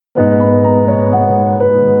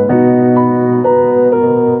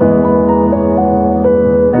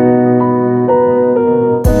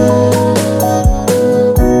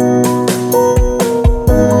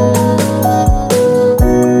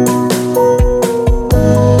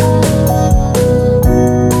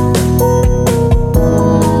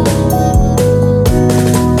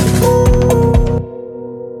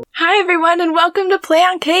to Play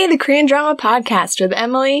on K, the Korean drama podcast with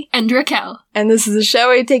Emily and Raquel. And this is a show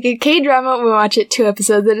where we take a K-drama, we watch it 2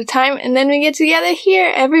 episodes at a time, and then we get together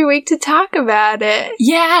here every week to talk about it.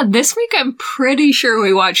 Yeah, this week I'm pretty sure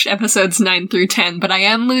we watched episodes 9 through 10, but I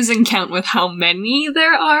am losing count with how many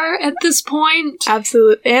there are at this point.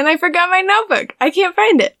 Absolutely. And I forgot my notebook. I can't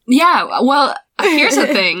find it. Yeah, well, here's the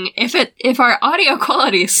thing. If our audio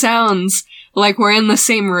quality sounds like we're in the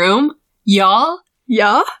same room, y'all...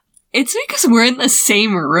 Yeah? It's because we're in the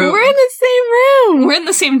same room. We're in the same room. We're in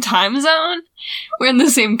the same time zone. We're in the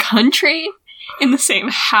same country. In the same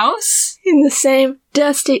house. In the same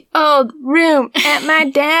dusty old room at my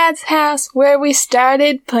dad's house where we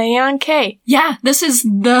started Play on K. Yeah, this is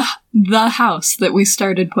the house that we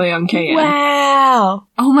started Play on K in. Wow.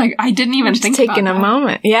 Oh my, I didn't even think about that. Taking a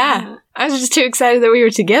moment. Yeah. I was just too excited that we were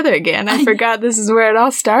together again. I forgot this is where it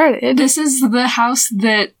all started. This is the house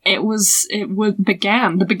that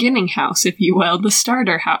began, the beginning house, if you will, the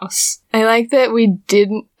starter house. I like that we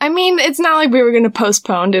didn't... I mean, it's not like we were going to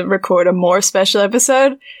postpone to record a more special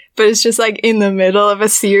episode, but it's just like in the middle of a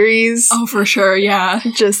series. Oh, for sure, yeah.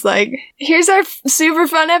 Just like, here's our super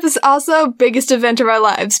fun episode. Also, biggest event of our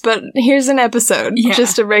lives, but here's an episode. Yeah.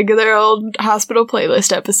 Just a regular old hospital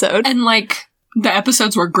playlist episode. And like... the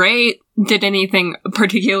episodes were great. Did anything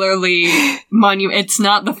particularly it's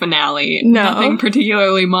not the finale. No. Nothing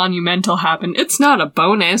particularly monumental happened. It's not a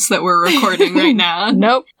bonus that we're recording right now.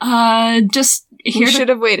 Nope. We should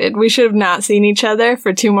have waited. We should have not seen each other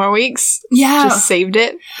for 2 more weeks. Yeah. Just saved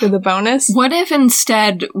it for the bonus. What if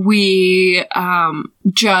instead we,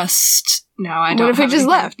 just... No, I don't. What if we just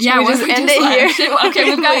left? Yeah, we just end it here. Okay,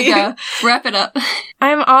 we've got to go. Wrap it up.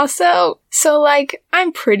 I'm also,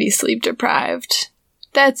 I'm pretty sleep deprived.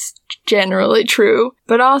 That's generally true.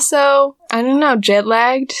 But also, I don't know, jet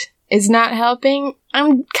lagged is not helping.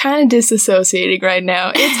 I'm kind of disassociating right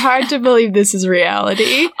now. It's hard to believe this is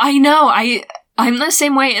reality. I know, I'm the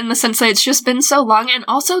same way in the sense that it's just been so long, and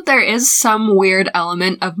also there is some weird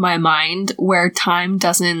element of my mind where time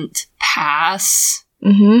doesn't pass.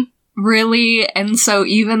 Mm-hmm. Really, and so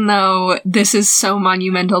even though this is so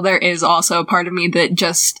monumental, there is also a part of me that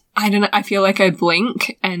just, I feel like I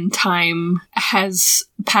blink and time has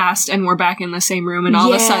passed and we're back in the same room and all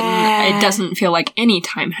of a sudden it doesn't feel like any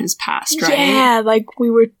time has passed, right? Yeah, like we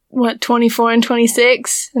were, 24 and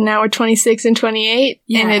 26, and now we're 26 and 28,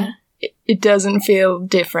 and it doesn't feel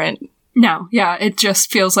different. No, yeah, it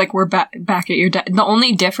just feels like we're back at your The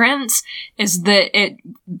only difference is that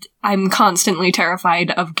I'm constantly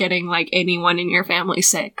terrified of getting, like, anyone in your family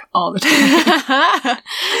sick all the time.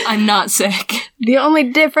 I'm not sick. The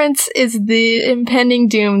only difference is the impending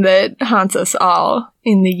doom that haunts us all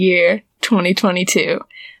in the year 2022.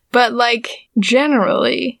 But, like,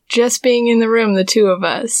 generally, just being in the room, the two of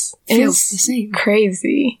us, feels the same.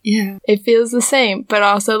 Crazy. Yeah. It feels the same, but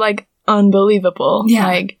also, like, unbelievable. Yeah.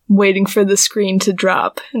 Like, waiting for the screen to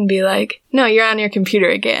drop and be like, no, you're on your computer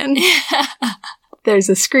again. There's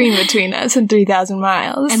a screen between us and 3,000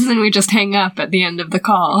 miles. And then we just hang up at the end of the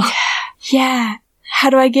call. Yeah. How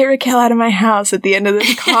do I get Raquel out of my house at the end of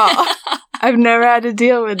this call? I've never had to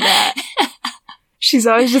deal with that. She's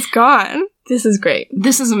always just gone. This is great.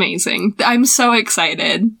 This is amazing. I'm so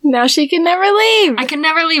excited. Now she can never leave. I can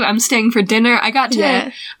never leave. I'm staying for dinner. I got to...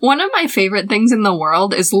 Yeah. One of my favorite things in the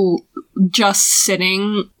world is just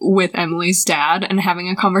sitting with Emily's dad and having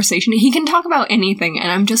a conversation. He can talk about anything,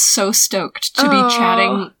 and I'm just so stoked to be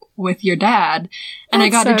chatting with your dad. And I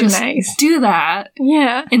got to just do that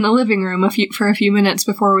in the living room for a few minutes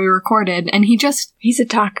before we recorded. And he's a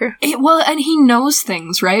talker. And he knows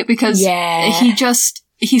things, right? Because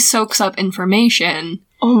he soaks up information.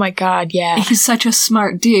 Oh my god, yeah. He's such a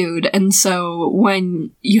smart dude, and so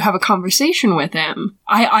when you have a conversation with him,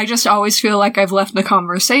 I just always feel like I've left the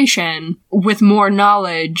conversation with more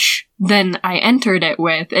knowledge than I entered it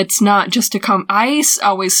with. It's not just I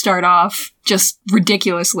always start off just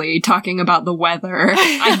ridiculously talking about the weather.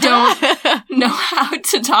 I don't know how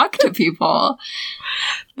to talk to people.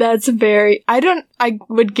 That's I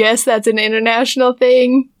would guess that's an international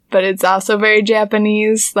thing, but it's also very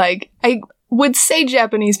Japanese. Like, I would say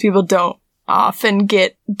Japanese people don't often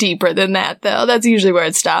get deeper than that, though. That's usually where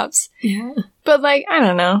it stops. Yeah. But, like, I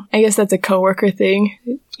don't know. I guess that's a coworker thing.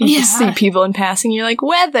 You just see people in passing, you're like,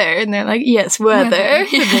 weather! And they're like, yes, weather. And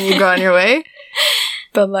then you go on your way.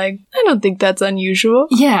 But, like, I don't think that's unusual.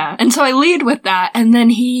 Yeah. And so I lead with that, and then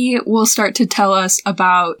he will start to tell us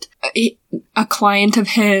about a client of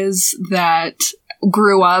his that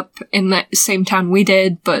grew up in the same town we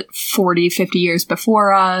did, but 40, 50 years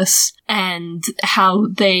before us, and how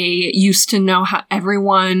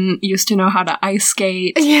everyone used to know how to ice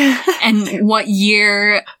skate, yeah. and what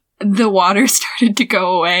year the water started to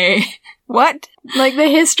go away. What? Like the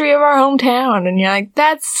history of our hometown. And you're like,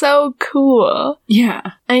 that's so cool.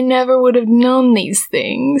 Yeah. I never would have known these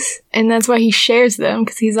things. And that's why he shares them,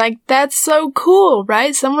 because he's like, that's so cool,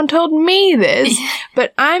 right? Someone told me this.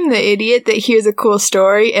 But I'm the idiot that hears a cool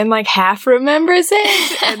story and like half remembers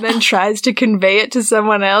it and then tries to convey it to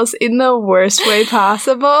someone else in the worst way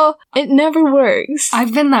possible. It never works.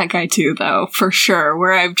 I've been that guy too, though, for sure,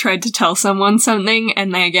 where I've tried to tell someone something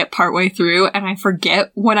and then I get partway through and I forget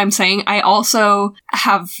what I'm saying. I also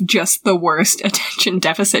have just the worst attention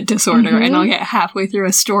deficit disorder, and I'll get halfway through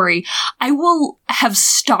a story. I will have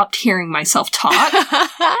stopped hearing myself talk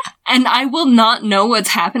and I will not know what's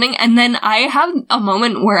happening, and then I have a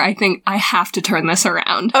moment where I think I have to turn this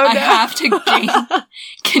around. Oh, no. I have to gain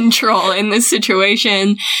control in this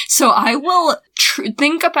situation. So I will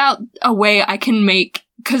think about a way I can make,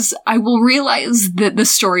 because I will realize that the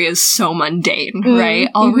story is so mundane, right?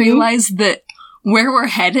 I'll realize that where we're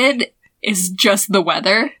headed is just the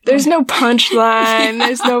weather. There's no punchline.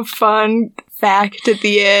 There's no fun fact at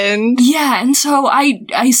the end. Yeah, and so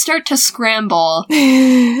I start to scramble.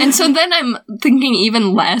 And so then I'm thinking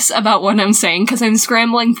even less about what I'm saying, because I'm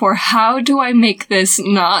scrambling for how do I make this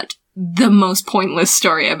not the most pointless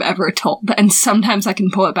story I've ever told. And sometimes I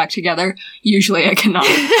can pull it back together. Usually I cannot.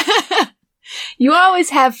 You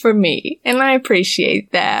always have for me, and I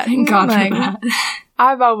appreciate that. Thank God for that.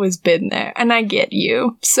 I've always been there, and I get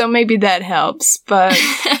you. So maybe that helps, but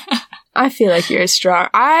I feel like you're strong.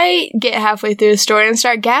 I get halfway through a story and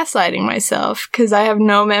start gaslighting myself because I have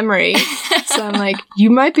no memory. So I'm like, you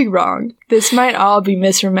might be wrong. This might all be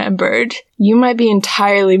misremembered. You might be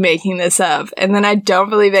entirely making this up. And then I don't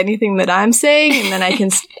believe anything that I'm saying, and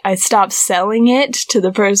then I stop selling it to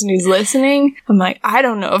the person who's listening. I'm like, I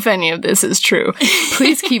don't know if any of this is true.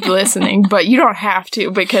 Please keep listening, but you don't have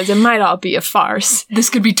to, because it might all be a farce. This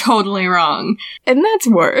could be totally wrong. And that's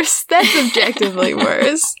worse. That's objectively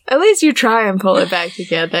worse. At least you try and pull it back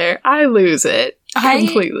together. I lose it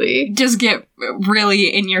completely. I just get really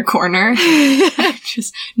in your corner.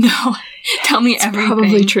 Just, no, tell me it's everything.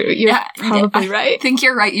 Probably true. You're probably right. I think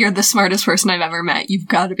you're right. You're the smartest person I've ever met. You've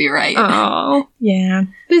got to be right. Oh, yeah.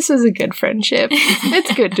 This was a good friendship.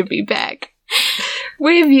 It's good to be back.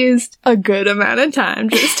 We've used a good amount of time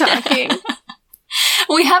just talking.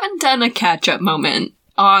 We haven't done a catch-up moment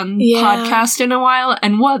on podcast in a while,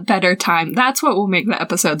 and what better time? That's what will make the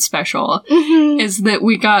episode special, is that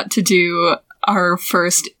we got to do our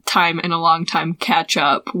first time in a long time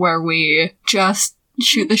catch-up where we just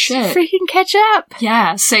shoot the shit. Freaking catch up.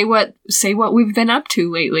 Yeah, say what we've been up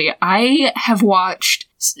to lately. I have watched,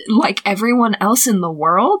 like everyone else in the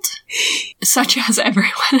world, such as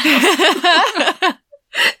everyone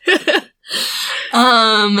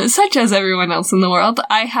else. Such as everyone else in the world,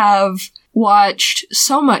 I have watched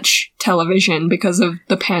so much television because of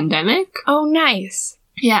the pandemic. Oh, nice.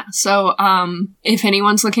 Yeah, so, if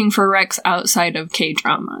anyone's looking for recs outside of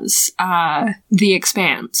K-dramas, The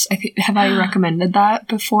Expanse. Have I recommended that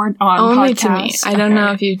before on Only podcast? to me. I don't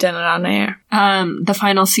know if you've done it on air. The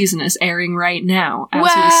final season is airing right now, as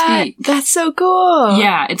we speak. That's so cool.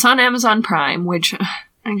 Yeah, it's on Amazon Prime, which,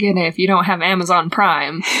 I get it if you don't have Amazon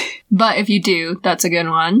Prime. But if you do, that's a good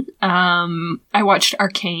one. I watched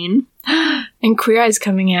Arcane. And Queer Eye's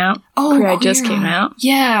coming out. Oh, Queer Eye just came out.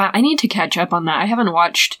 Yeah, I need to catch up on that. I haven't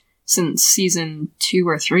watched since season 2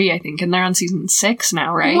 or 3, I think, and they're on season 6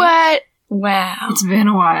 now, right? What? Wow. It's been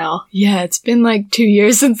a while. Yeah, it's been like 2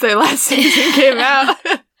 years since their last season came out.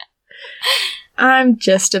 I'm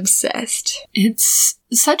just obsessed. It's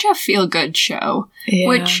such a feel-good show, Yeah.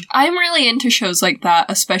 which I'm really into shows like that,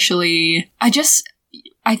 especially,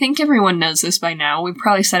 I think everyone knows this by now. We've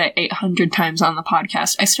probably said it 800 times on the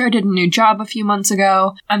podcast. I started a new job a few months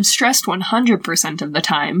ago. I'm stressed 100% of the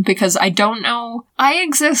time because I don't know. I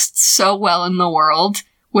exist so well in the world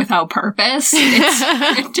without purpose.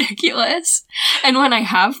 It's ridiculous. And when I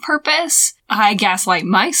have purpose, I gaslight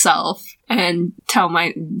myself and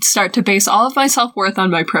start to base all of my self-worth on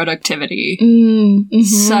my productivity.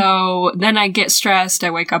 So then I get stressed.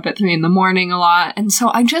 I wake up at 3 a.m. a lot. And so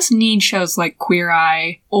I just need shows like Queer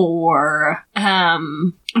Eye or,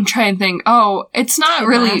 I'm trying to think, it's not Ted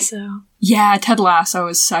really. Lasso. Yeah, Ted Lasso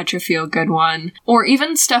is such a feel-good one. Or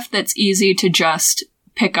even stuff that's easy to just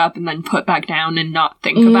pick up and then put back down and not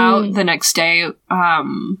think about the next day.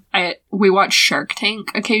 We watch Shark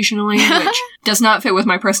Tank occasionally, which does not fit with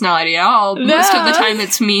my personality at all. No. Most of the time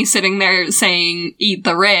it's me sitting there saying, eat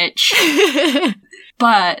the rich.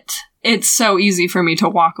 But it's so easy for me to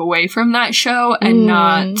walk away from that show and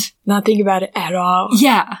not think about it at all.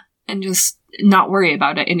 Yeah, and just not worry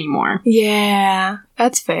about it anymore. Yeah,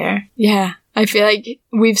 that's fair. Yeah. I feel like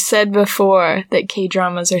we've said before that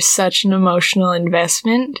K-dramas are such an emotional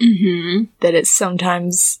investment that it's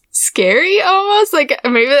sometimes scary almost. Like,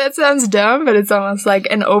 maybe that sounds dumb, but it's almost like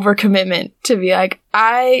an overcommitment to be like,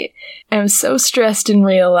 I am so stressed in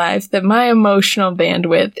real life that my emotional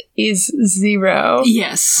bandwidth is 0.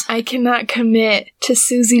 Yes. I cannot commit to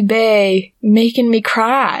Susie Bay making me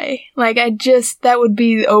cry. Like, that would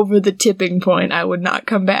be over the tipping point. I would not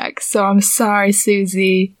come back. So I'm sorry,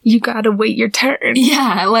 Susie. You gotta wait your turn.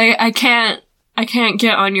 Yeah, like, I can't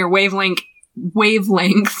get on your wavelength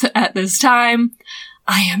at this time.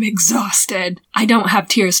 I am exhausted. I don't have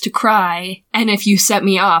tears to cry. And if you set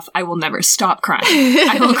me off, I will never stop crying.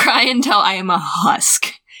 I will cry until I am a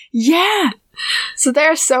husk. Yeah. So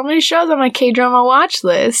there are so many shows on my K-drama watch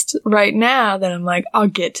list right now that I'm like, I'll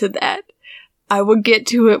get to that. I will get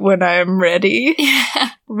to it when I am ready. Yeah.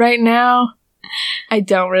 Right now, I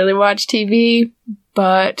don't really watch TV,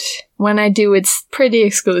 but when I do, it's pretty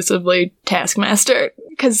exclusively Taskmaster.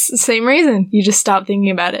 Because same reason, you just stop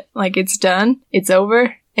thinking about it. Like, it's done, it's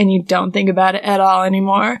over, and you don't think about it at all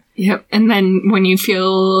anymore. Yep, and then when you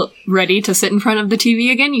feel ready to sit in front of the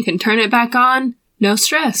TV again, you can turn it back on. No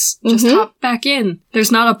stress. Just hop back in.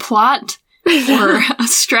 There's not a plot or a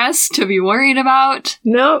stress to be worried about.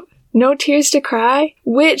 No tears to cry,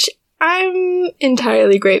 which I'm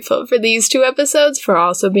entirely grateful for these 2 episodes for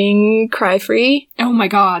also being cry-free. Oh my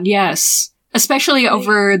god, yes. Especially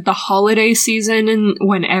over the holiday season and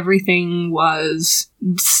when everything was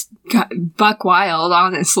buck wild,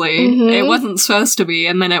 honestly. It wasn't supposed to be,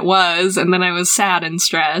 and then it was, and then I was sad and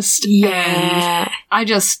stressed. Yeah. And I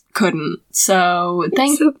just couldn't. So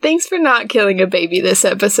thanks for not killing a baby this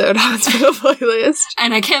episode, Hospital Playlist.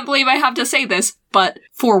 And I can't believe I have to say this, but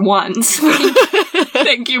for once,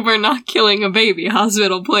 thank you for not killing a baby,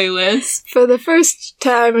 Hospital Playlist. For the first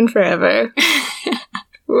time in forever.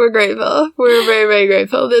 We're grateful. We're very, very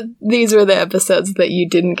grateful that these were the episodes that you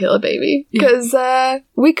didn't kill a baby. Because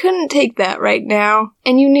we couldn't take that right now.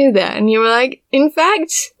 And you knew that. And you were like, in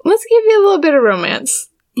fact, let's give you a little bit of romance.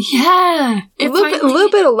 Yeah. A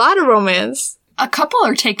lot of romance. A couple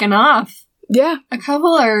are taken off. Yeah. A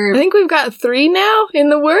couple are... I think we've got 3 now in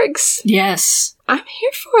the works. Yes. I'm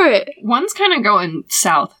here for it. One's kind of going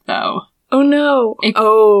south, though. Oh, no.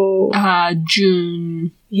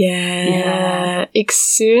 June... Yeah.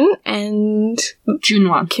 Iksun and...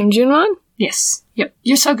 Junwon. Kim Junwon? Yes. Yep.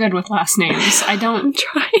 You're so good with last names. I'm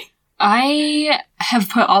trying. I have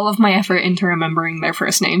put all of my effort into remembering their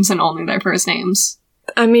first names and only their first names.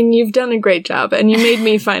 I mean, you've done a great job, and you made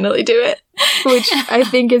me finally do it, which I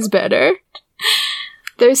think is better.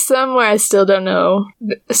 There's some where I still don't know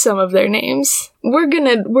some of their names. We're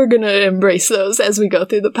gonna embrace those as we go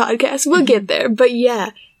through the podcast. We'll get there. But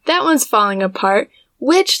yeah, that one's falling apart.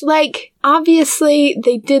 Which, like, obviously,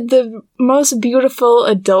 they did the most beautiful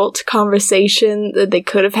adult conversation that they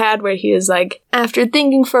could have had, where he was like, after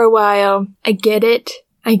thinking for a while, I get it.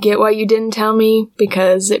 I get why you didn't tell me,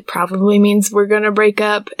 because it probably means we're gonna break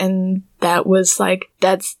up, and that was, like,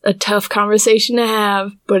 that's a tough conversation to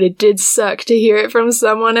have, but it did suck to hear it from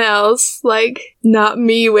someone else. Like, not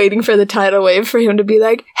me waiting for the tidal wave for him to be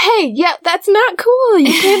like, hey, yeah, that's not cool.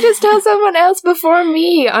 You can't just tell someone else before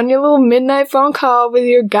me on your little midnight phone call with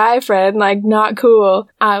your guy friend. Like, not cool.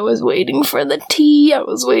 I was waiting for the tea. I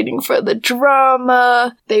was waiting for the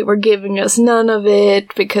drama. They were giving us none of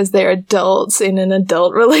it because they're adults in an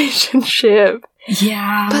adult relationship.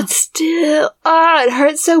 Yeah. But still, it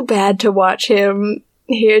hurts so bad to watch him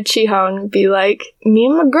hear Chi-hong be like, me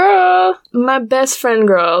and my girl, my best friend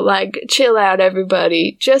girl, like, chill out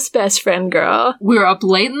everybody, just best friend girl. We were up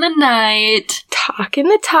late in the night. Talking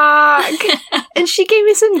the talk. And she gave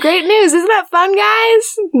me some great news. Isn't that fun,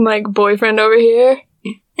 guys? Like, boyfriend over here.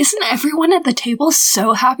 Isn't everyone at the table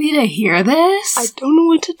so happy to hear this? I don't know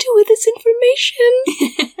what to do with this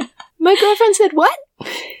information. My girlfriend said, what?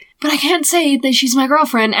 But I can't say that she's my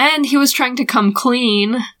girlfriend, and he was trying to come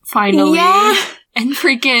clean, finally. Yeah. And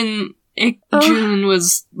freaking June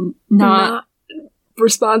was not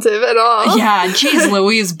responsive at all. Yeah, jeez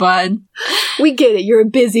Louise, bud. We get it, you're a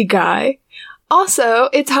busy guy. Also,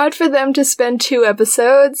 it's hard for them to spend 2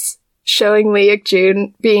 episodes showing Lee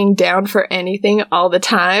Ik-jun being down for anything all the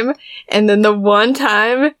time, and then the one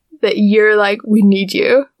time that you're like, we need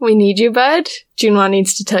you, bud. Junwon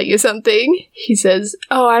needs to tell you something. He says,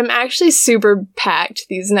 oh, I'm actually super packed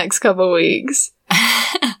these next couple weeks.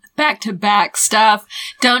 Back-to-back stuff.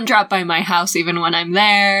 Don't drop by my house even when I'm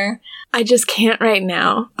there. I just can't right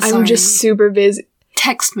now. Sorry. I'm just super busy.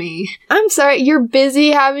 text me. I'm sorry, you're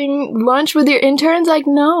busy having lunch with your interns? Like,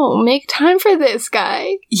 no, make time for this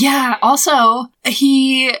guy. Yeah, also,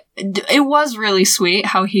 it was really sweet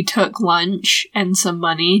how he took lunch and some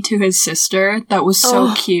money to his sister. That was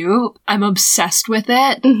so cute. I'm obsessed with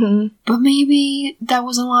it. Mm-hmm. But maybe that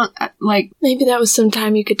was a lot, maybe that was some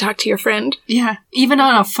time you could talk to your friend. Yeah, even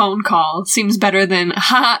on a phone call seems better than,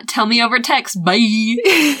 tell me over text, bye.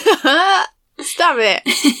 Stop it.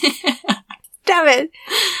 Stop it.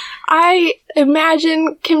 I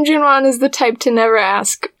imagine Kim Jun-won is the type to never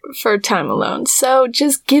ask for time alone, so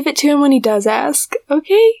just give it to him when he does ask,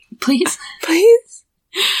 okay? Please. Please?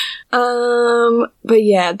 But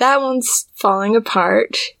yeah, that one's falling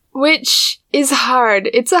apart, which is hard.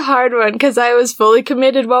 It's a hard one, because I was fully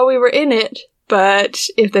committed while we were in it, but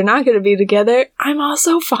if they're not going to be together, I'm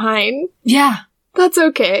also fine. Yeah. That's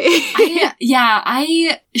okay.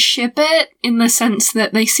 I ship it in the sense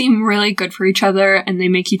that they seem really good for each other and they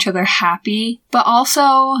make each other happy, but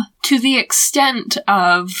also to the extent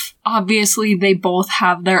of, obviously they both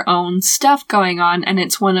have their own stuff going on and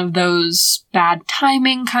it's one of those bad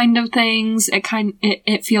timing kind of things.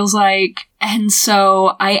 It feels like, and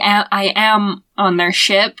so I am on their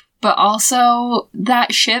ship, but also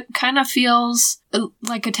that ship kind of feels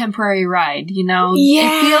like a temporary ride, you know?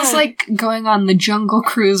 Yeah. It feels like going on the Jungle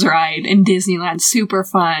Cruise ride in Disneyland. Super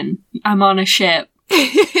fun. I'm on a ship.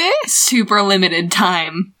 Super limited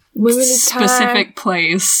time. Specific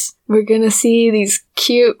place. We're gonna see these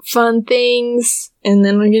cute, fun things, and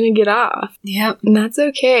then we're gonna get off. Yep. And that's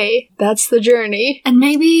okay. That's the journey. And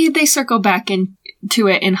maybe they circle back into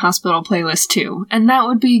it in Hospital Playlist too. And that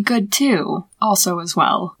would be good too, also as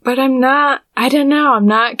well. But I'm not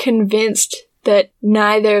convinced that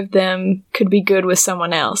neither of them could be good with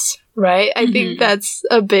someone else, right? I think that's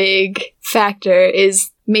a big factor,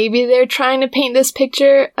 is maybe they're trying to paint this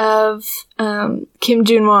picture of Kim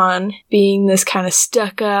Jun-won being this kind of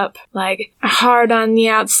stuck up, like hard on the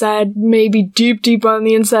outside, maybe deep on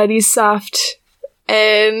the inside he's soft.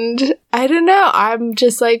 And I don't know, I'm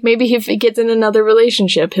just like, maybe if he gets in another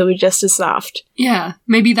relationship, he'll be just as soft. Yeah,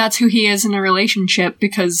 maybe that's who he is in a relationship,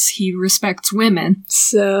 because he respects women.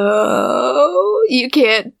 So, you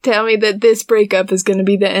can't tell me that this breakup is going to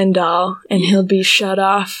be the end all, and he'll be shut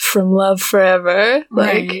off from love forever.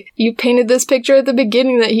 Right. Like, you painted this picture at the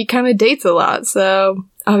beginning that he kind of dates a lot, so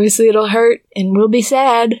obviously it'll hurt and we'll be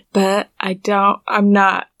sad, but I'm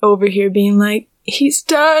not over here being like, he's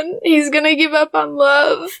done. He's gonna give up on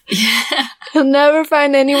love. Yeah. He'll never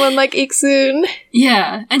find anyone like Ik-soon.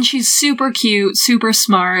 Yeah, and she's super cute, super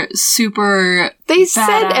smart, super They badass.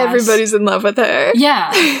 said everybody's in love with her.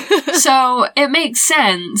 Yeah. So it makes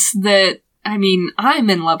sense that, I mean, I'm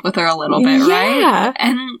in love with her a little bit, right?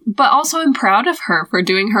 But also I'm proud of her for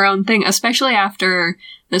doing her own thing, especially after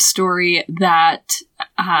the story that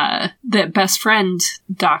best friend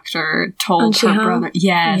doctor told her brother.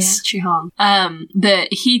 Yes, Chi-hong. That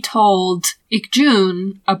he told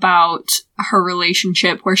Ik-jun about her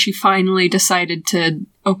relationship, where she finally decided to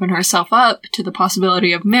open herself up to the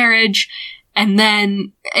possibility of marriage. And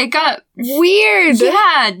then it got weird.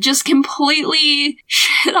 Yeah, just completely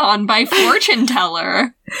shit on by fortune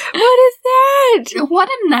teller. What is that? What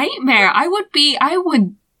a nightmare. I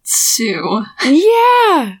would sue.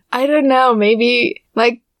 Yeah. I don't know. Maybe,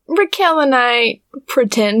 like, Raquel and I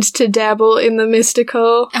pretend to dabble in the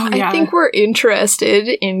mystical. Oh, yeah. I think we're interested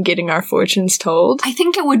in getting our fortunes told. I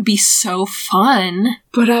think it would be so fun.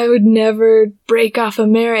 But I would never break off a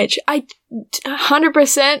marriage. I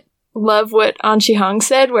 100% love what An Chi-hong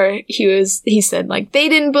said, where he said, like, they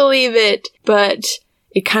didn't believe it, but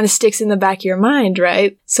it kind of sticks in the back of your mind,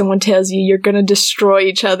 right? Someone tells you you're gonna destroy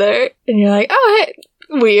each other, and you're like, oh, hey,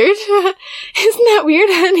 weird. Isn't that weird,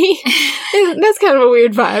 honey? That's kind of a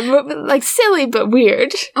weird vibe, but like silly but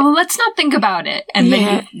weird. Well, let's not think about it. And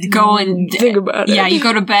then you go and think about it. Yeah, you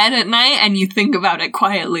go to bed at night and you think about it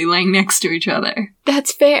quietly laying next to each other.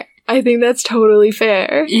 That's fair. I think that's totally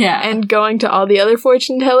fair. Yeah. And going to all the other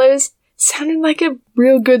fortune tellers sounded like a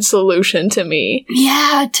real good solution to me.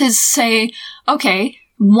 Yeah, to say, okay,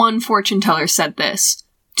 one fortune teller said this.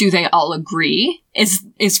 Do they all agree?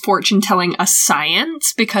 Is fortune telling a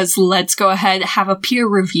science? Because let's go ahead, have a peer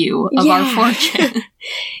review of our fortune.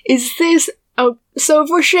 Is this... Oh, so if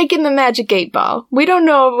we're shaking the magic 8 ball, we don't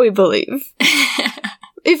know what we believe.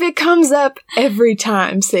 If it comes up every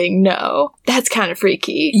time saying no, that's kind of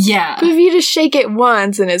freaky. Yeah. But if you just shake it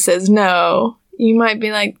once and it says no, you might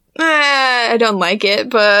be like, I don't like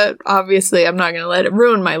it, but obviously I'm not going to let it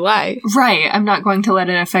ruin my life. Right, I'm not going to let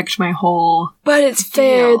it affect my whole But it's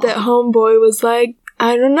fair that Homeboy was like,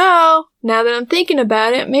 I don't know, now that I'm thinking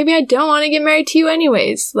about it, maybe I don't want to get married to you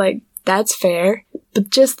anyways. Like, that's fair. but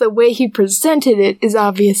just the way he presented it is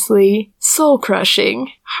obviously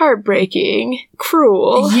soul-crushing, heartbreaking,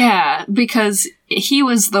 cruel. Yeah, because he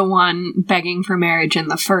was the one begging for marriage in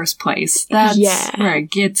the first place. That's where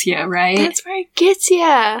it gets you, right? That's where it gets you.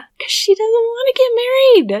 Because she doesn't want to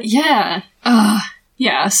get married. Yeah.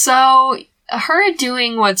 Yeah, so her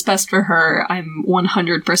doing what's best for her, I'm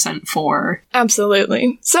 100% for.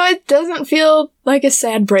 Absolutely. So it doesn't feel like a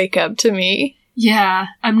sad breakup to me. Yeah,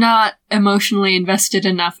 I'm not emotionally invested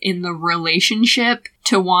enough in the relationship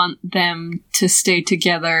to want them to stay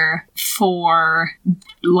together for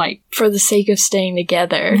the sake of staying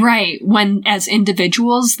together. Right, when as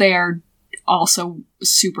individuals, they are also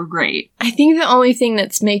super great. I think the only thing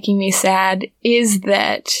that's making me sad is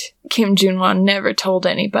that Kim Jun-won never told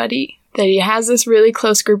anybody that he has this really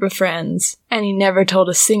close group of friends, and he never told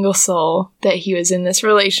a single soul that he was in this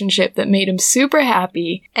relationship that made him super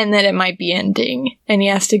happy, and that it might be ending. And he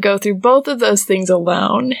has to go through both of those things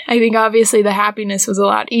alone. I think obviously the happiness was a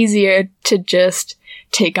lot easier to just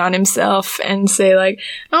take on himself and say, like,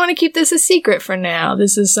 I want to keep this a secret for now.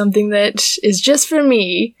 This is something that is just for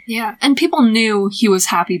me. Yeah, and people knew he was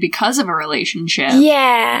happy because of a relationship.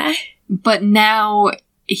 Yeah. But now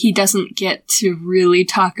he doesn't get to really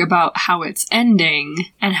talk about how it's ending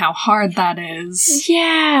and how hard that is.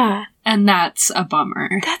 Yeah. And that's a bummer.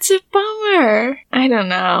 That's a bummer. I don't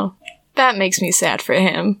know. That makes me sad for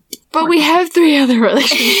him. But we have 3 other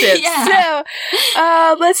relationships. Yeah.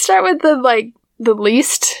 So, let's start with the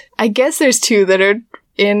least. I guess there's 2 that are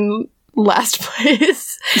in last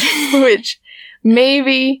place, which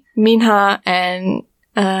maybe Minha and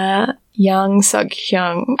Yang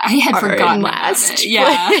Suk-hyung I had forgotten last about it.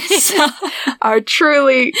 Yeah. so, are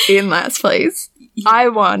truly in last place. I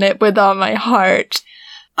want it with all my heart.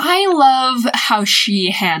 I love how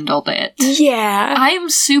she handled it. Yeah. I'm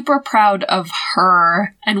super proud of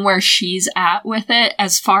her and where she's at with it,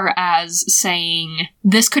 as far as saying,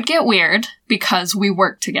 this could get weird because we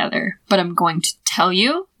work together, but I'm going to tell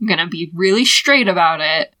you, I'm going to be really straight about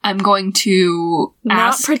it. I'm going to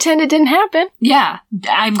not pretend it didn't happen. Yeah.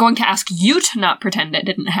 I'm going to ask you to not pretend it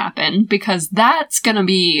didn't happen, because that's going to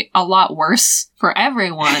be a lot worse for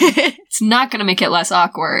everyone. It's not going to make it less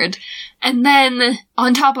awkward. And then,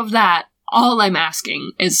 on top of that, all I'm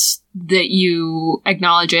asking is that you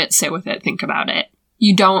acknowledge it, sit with it, think about it.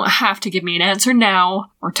 You don't have to give me an answer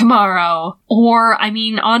now, or tomorrow, or, I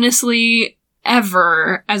mean, honestly,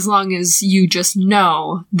 ever, as long as you just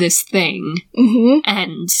know this thing,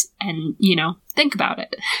 and, you know, think about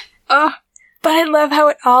it. But I love how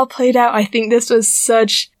it all played out. I think this was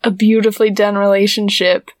such a beautifully done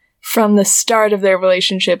relationship. From the start of their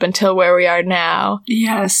relationship until where we are now.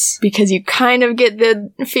 Yes. Because you kind of get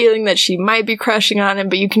the feeling that she might be crushing on him,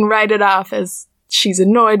 but you can write it off as she's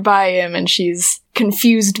annoyed by him and she's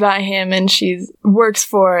confused by him and she works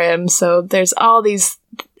for him. So there's all these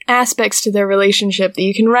aspects to their relationship that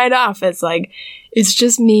you can write off as like, it's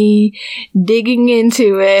just me digging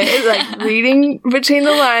into it, like reading between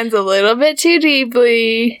the lines a little bit too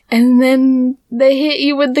deeply. And then they hit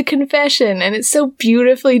you with the confession, and it's so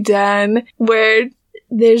beautifully done where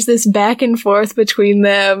there's this back and forth between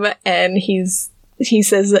them, and he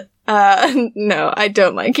says, no, I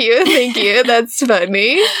don't like you. Thank you. That's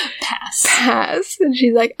funny. Pass. And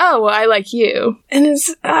she's like, oh, well, I like you. And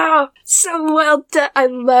it's, so well done. I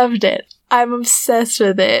loved it. I'm obsessed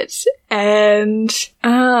with it. And,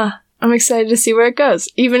 I'm excited to see where it goes.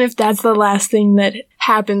 Even if that's the last thing that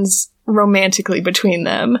happens romantically between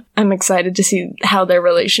them, I'm excited to see how their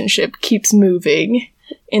relationship keeps moving.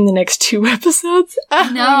 In the next 2 episodes? No.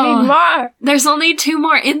 We need more. There's only 2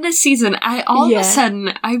 more in this season. All of a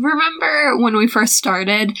sudden, I remember when we first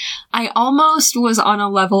started, I almost was on a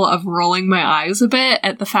level of rolling my eyes a bit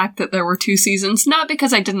at the fact that there were 2 seasons. Not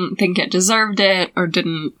because I didn't think it deserved it or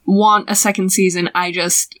didn't want a second season. I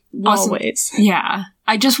just wasn't. Always. Yeah.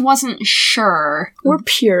 I just wasn't sure. We're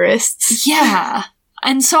purists. Yeah.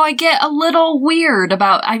 And so I get a little weird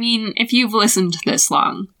about, I mean, if you've listened this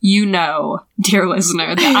long, you know, dear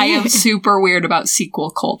listener, that I am super weird about sequel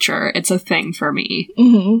culture. It's a thing for me.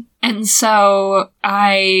 Mm-hmm. And so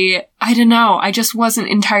I don't know, I just wasn't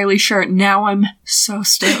entirely sure. Now I'm so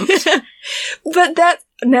stoked. But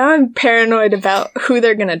now I'm paranoid about who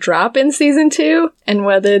they're gonna drop in season 2, and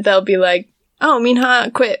whether they'll be like, oh, Minha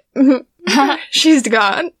quit. She's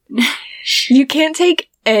gone. You can't take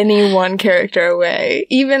any one character away.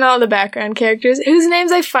 Even all the background characters, whose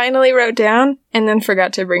names I finally wrote down and then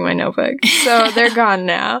forgot to bring my notebook. So they're gone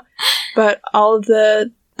now. But all of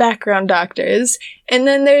the background doctors. And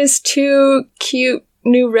then there's 2 cute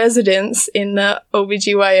new residents in the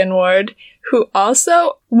OBGYN ward who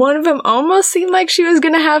also, one of them almost seemed like she was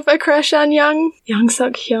gonna have a crush on Young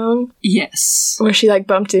Suk-hyung. Yes. Where she, like,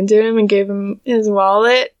 bumped into him and gave him his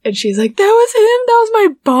wallet, and she's like, that was him? That was my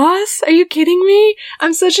boss? Are you kidding me?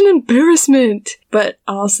 I'm such an embarrassment. But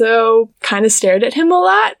also kind of stared at him a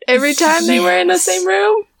lot every time they were in the same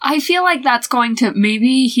room. I feel like that's going to,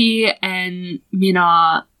 maybe he and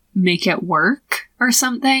Mina make it work or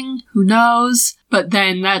something. Who knows? But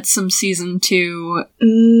then that's some season 2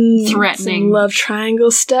 threatening some love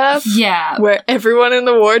triangle stuff. Yeah. Where everyone in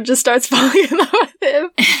the ward just starts falling in love with him.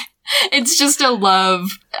 It's just a love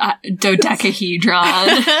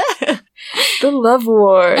dodecahedron. The love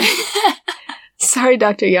ward. Sorry,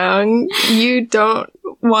 Dr. Young. You don't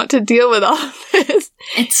want to deal with all of this.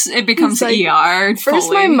 It becomes like, ER. First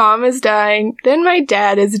fully. my mom is dying, then my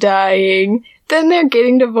dad is dying, then they're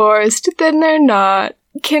getting divorced, then they're not.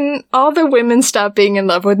 Can all the women stop being in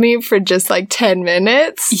love with me for just like 10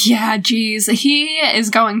 minutes? Yeah, geez. He is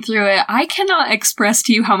going through it. I cannot express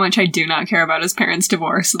to you how much I do not care about his parents'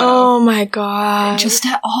 divorce, though. Oh my god. Just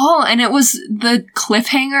at all. And it was the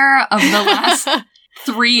cliffhanger of the last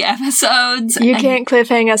 3 episodes. You can't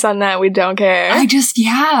cliffhang us on that. We don't care. I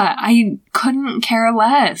couldn't care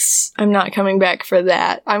less. I'm not coming back for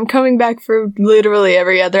that. I'm coming back for literally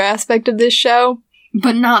every other aspect of this show.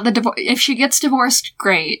 But not the divorce. If she gets divorced,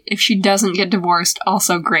 great. If she doesn't get divorced,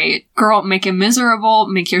 also great. Girl, make him miserable,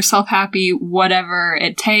 make yourself happy, whatever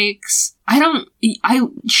it takes.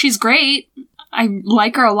 She's great. I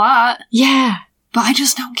like her a lot. Yeah. But I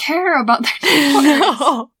just don't care about their divorce.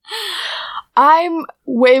 No. I'm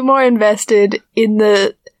way more invested in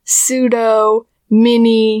the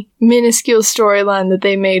minuscule storyline that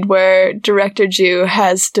they made where Director Ju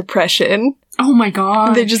has depression. Oh my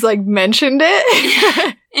god. They just, like, mentioned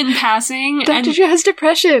it. In passing. Dr. Ju has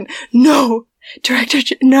depression. No. Director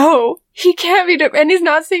Ju, no. He can't be and he's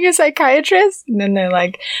not seeing a psychiatrist. And then they're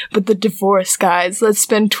like, but the divorce, guys. Let's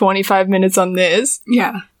spend 25 minutes on this.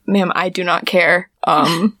 Yeah. Ma'am, I do not care.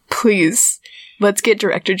 Please. Let's get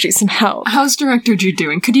Director Ju some help. How's Director Ju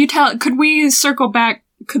doing? Could we circle back?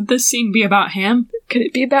 Could this scene be about him? Could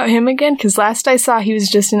it be about him again? Because last I saw, he was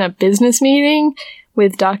just in a business meeting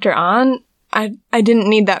with Dr. An. I didn't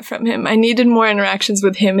need that from him. I needed more interactions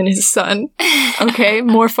with him and his son. Okay?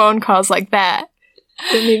 More phone calls like that.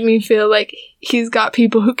 That made me feel like he's got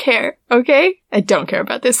people who care. Okay? I don't care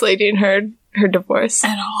about this lady and her divorce.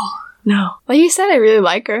 At all. No. Like you said, I really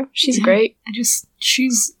like her. She's great.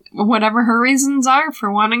 She's... Whatever her reasons are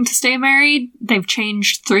for wanting to stay married, they've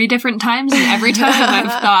changed 3 different times, and every time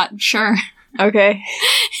I've thought, sure. Okay.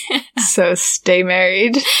 So stay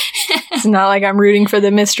married. It's not like I'm rooting for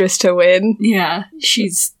the mistress to win. Yeah,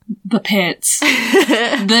 she's the pits.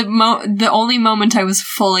 The only moment I was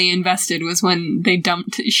fully invested was when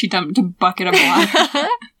she dumped a bucket of water.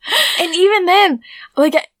 And even then,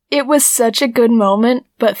 like, it was such a good moment,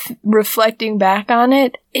 but reflecting back on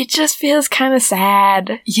it, it just feels kind of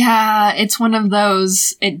sad. Yeah, it's one of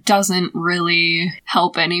those, it doesn't really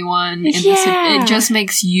help anyone. It just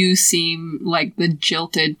makes you seem like the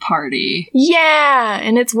jilted party. Yeah,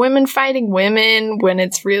 and it's women fighting women when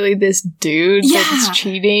it's really this dude that's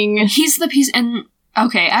cheating. He's the piece, and...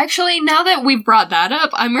 Okay, actually, now that we've brought that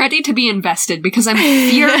up, I'm ready to be invested because I'm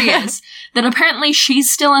furious that apparently she's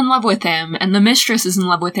still in love with him and the mistress is in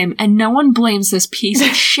love with him and no one blames this piece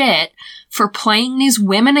of shit for playing these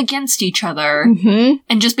women against each other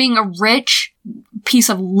and just being a rich piece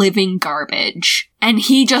of living garbage. And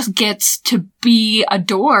he just gets to be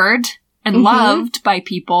adored and loved by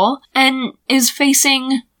people and is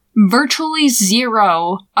facing virtually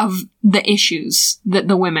 0 of the issues that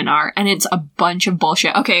the women are, and it's a bunch of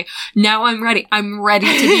bullshit. Okay, now I'm ready. I'm ready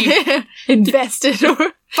to be invested.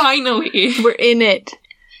 Finally. We're in it.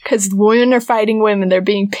 Because women are fighting women. They're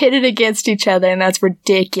being pitted against each other, and that's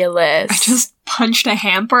ridiculous. I just punched a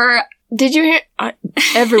hamper. Did you hear?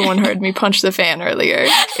 Everyone heard me punch the fan earlier.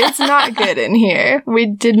 It's not good in here. We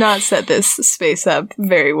did not set this space up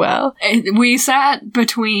very well. We sat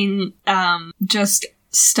between just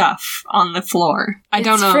stuff on the floor. I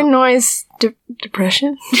don't know. It's for noise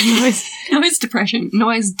depression? Noise depression.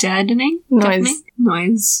 Noise deadening?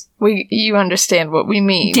 Noise. You understand what we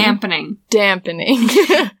mean. Dampening.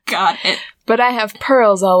 Got it. But I have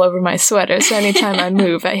pearls all over my sweater, so anytime I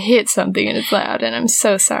move, I hit something and it's loud, and I'm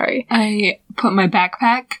so sorry. I put my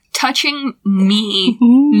backpack touching me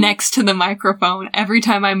next to the microphone every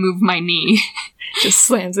time I move my knee. Just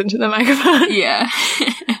slams into the microphone. Yeah.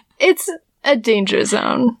 It's a danger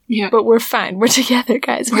zone. Yeah. But we're fine. We're together,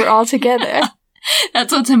 guys. We're all together.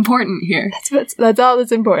 That's what's important here. That's all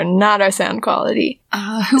that's important, not our sound quality.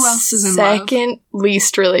 Who else is in love? Second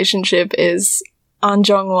least relationship is An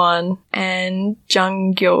Jong-won and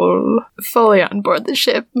Jang Gyul, fully on board the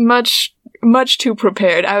ship. Much too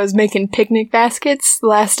prepared. I was making picnic baskets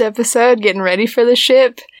last episode, getting ready for the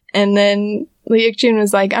ship, and then Lee Ik-jun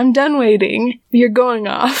was like, I'm done waiting. You're going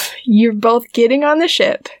off. You're both getting on the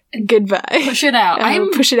ship. Goodbye. Push it out.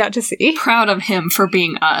 I'm push it out to sea. Proud of him for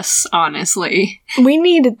being us, honestly. We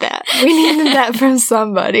needed that. We needed that from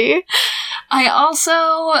somebody. I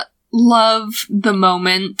also love the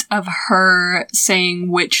moment of her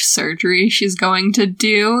saying which surgery she's going to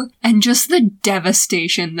do, and just the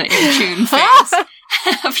devastation that Ik-jun faced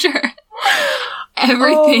after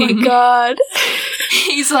everything. Oh my god.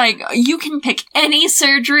 He's like, you can pick any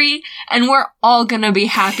surgery and we're all gonna be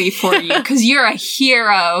happy for you because you're a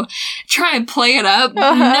hero. Try and play it up,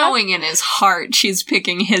 knowing in his heart she's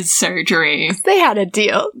picking his surgery. They had a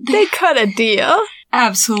deal. They cut a deal.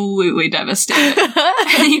 Absolutely devastated.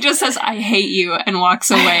 And he just says, I hate you, and walks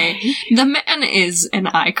away. The man is an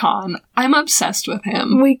icon. I'm obsessed with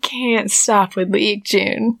him. We can't stop with Lee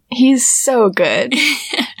Ik-jun. He's so good.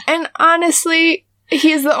 And honestly,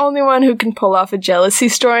 he's the only one who can pull off a jealousy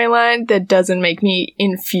storyline that doesn't make me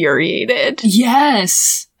infuriated.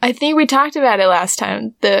 Yes. I think we talked about it last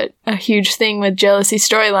time, that a huge thing with jealousy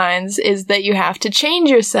storylines is that you have to change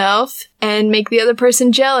yourself and make the other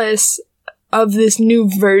person jealous of this new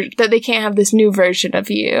version, that they can't have this new version of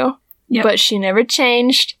you. Yep. But she never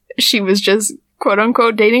changed. She was just, quote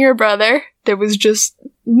unquote, dating her brother. There was just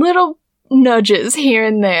little nudges here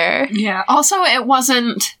and there. Yeah. Also, it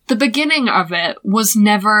wasn't, the beginning of it was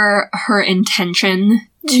never her intention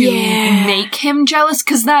to make him jealous,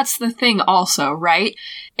 because that's the thing also, right?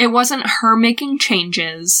 It wasn't her making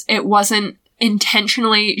changes. It wasn't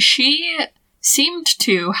intentionally, she seemed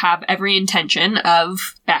to have every intention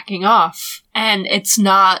of backing off. And it's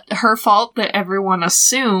not her fault that everyone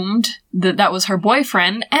assumed that that was her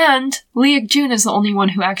boyfriend, and Lee Ik-jun is the only one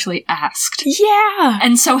who actually asked. Yeah!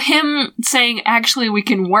 And so him saying, actually, we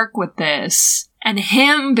can work with this, and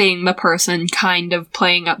him being the person kind of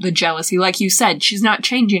playing up the jealousy, like you said, she's not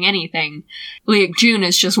changing anything. Lee Ik-jun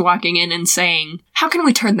is just walking in and saying, how can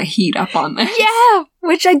we turn the heat up on this? Yeah!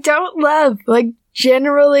 Which I don't love. Like,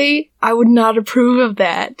 generally, I would not approve of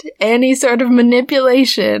that. Any sort of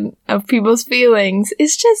manipulation of people's feelings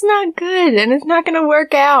is just not good, and it's not gonna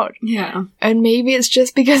work out. Yeah. And maybe it's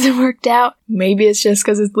just because it worked out. Maybe it's just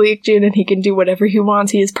because it's Lee Ik-jun and he can do whatever he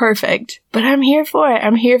wants. He is perfect. But I'm here for it.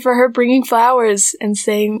 I'm here for her bringing flowers and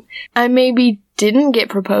saying, I maybe didn't get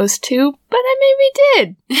proposed to, but I maybe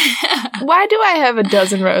did. Why do I have a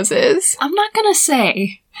dozen roses? I'm not gonna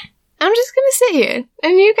say. I'm just gonna sit here,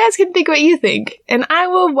 and you guys can think what you think, and I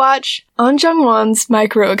will watch An Jong-won's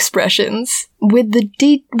micro expressions with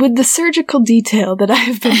the surgical detail that I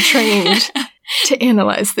have been trained to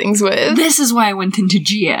analyze things with. This is why I went into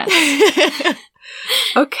GS.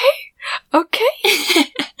 Okay.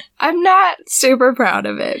 I'm not super proud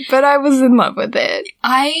of it, but I was in love with it.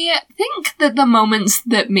 I think that the moments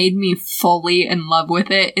that made me fully in love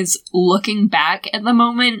with it is looking back at the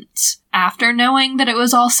moments after knowing that it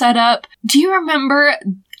was all set up. Do you remember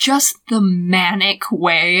just the manic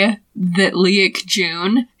way that Lee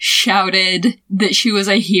Ik-jun shouted that she was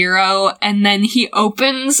a hero, and then he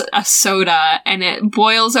opens a soda and it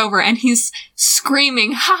boils over and he's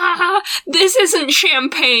screaming, ha ha ha, this isn't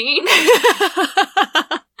champagne.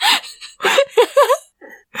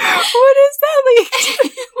 What is that, Lee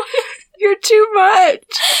Ik-jun? You're too much.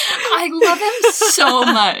 I love him so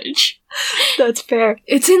much. That's fair.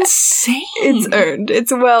 It's insane. It's earned.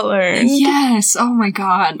 It's well earned. Yes. Oh my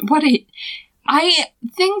god. I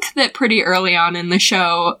think that pretty early on in the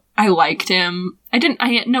show, I liked him. I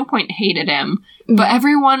at no point hated him. But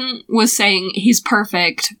everyone was saying he's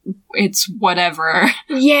perfect. It's whatever.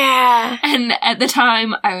 Yeah. And at the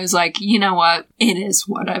time, I was like, you know what? It is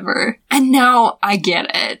whatever. And now I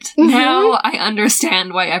get it. Mm-hmm. Now I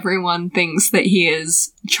understand why everyone thinks that he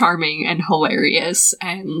is charming and hilarious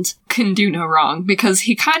and can do no wrong, because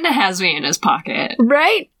he kind of has me in his pocket.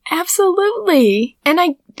 Right? Absolutely.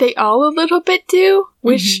 And they all a little bit do,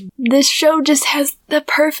 which this show just has the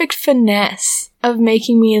perfect finesse of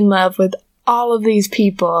making me in love with all of these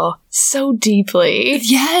people so deeply.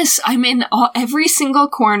 Yes, I'm in every single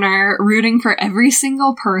corner, rooting for every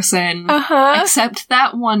single person, except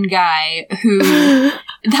that one guy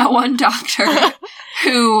that one doctor,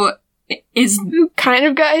 who who kind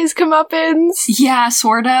of got his comeuppance. Yeah,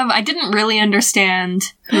 sort of. I didn't really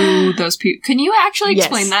understand who those people... Can you actually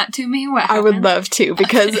explain that to me? What happened? I would love to,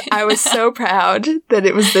 because I was so proud that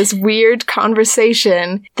it was this weird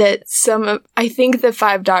conversation that I think the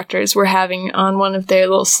 5 doctors were having on one of their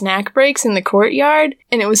little snack breaks in the courtyard,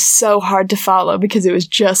 and it was so hard to follow because it was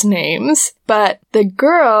just names. But the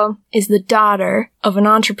girl is the daughter of an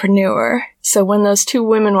entrepreneur. So when those 2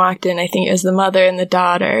 women walked in, I think it was the mother and the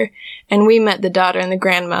daughter, and we met the daughter and the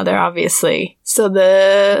grandmother, obviously. So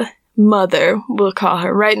the mother, we'll call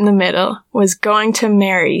her right in the middle, was going to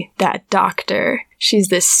marry that doctor. She's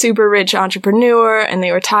this super rich entrepreneur, and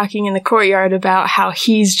they were talking in the courtyard about how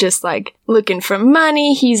he's just like looking for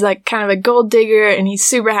money. He's like kind of a gold digger, and he's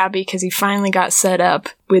super happy because he finally got set up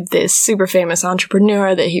with this super famous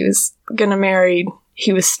entrepreneur that he was gonna marry.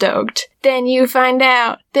 He was stoked. Then you find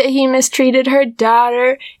out that he mistreated her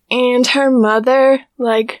daughter and her mother,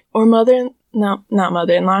 not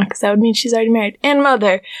mother-in-law, because that would mean she's already married, and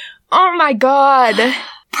mother. Oh my god!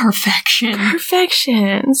 Perfection.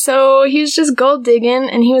 So he was just gold digging,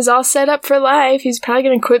 and he was all set up for life. He's probably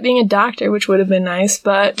gonna quit being a doctor, which would have been nice,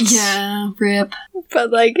 but... Yeah, rip.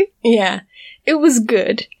 But it was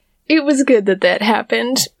good. It was good that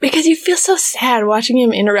happened, because you feel so sad watching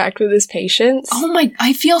him interact with his patients.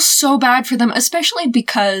 I feel so bad for them, especially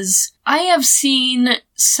because I have seen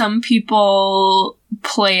some people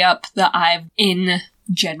play up the I've in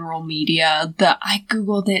general media, that I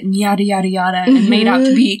googled it and yada yada yada, and made out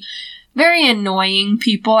to be very annoying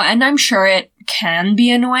people, and I'm sure it can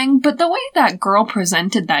be annoying, but the way that girl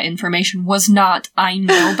presented that information was not, I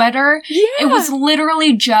know better. Yeah. It was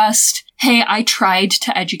literally just, hey, I tried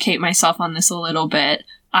to educate myself on this a little bit.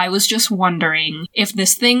 I was just wondering if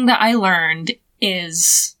this thing that I learned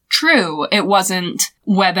is true. It wasn't,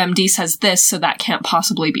 WebMD says this, so that can't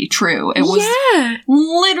possibly be true. It was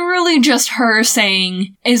literally just her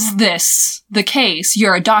saying, is this the case?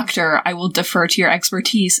 You're a doctor. I will defer to your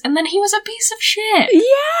expertise. And then he was a piece of shit.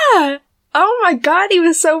 Yeah. Oh my god, he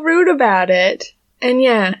was so rude about it. And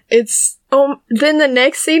then the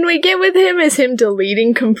next scene we get with him is him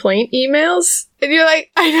deleting complaint emails. And you're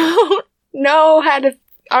like, I don't know how to...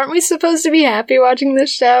 Aren't we supposed to be happy watching this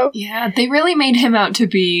show? Yeah, they really made him out to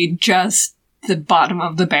be just the bottom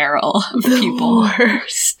of the barrel of people.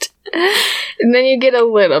 Worst. And then you get a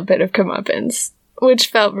little bit of comeuppance, which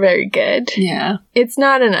felt very good. Yeah. It's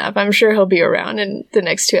not enough. I'm sure he'll be around in the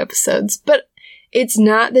next 2 episodes. But it's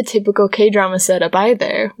not the typical K-drama setup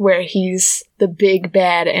either, where he's the big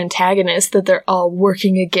bad antagonist that they're all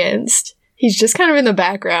working against. He's just kind of in the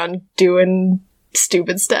background doing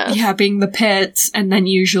stupid stuff. Yeah, being the pits, and then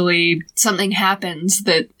usually something happens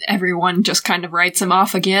that everyone just kind of writes him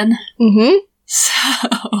off again. Mm-hmm.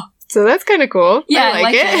 So that's kind of cool. Yeah, I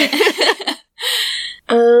like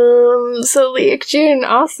it. So Lee Ik-jun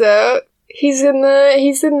also, he's in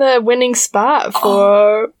the winning spot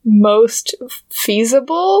for most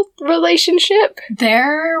feasible relationship.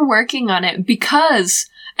 They're working on it because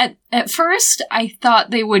at first I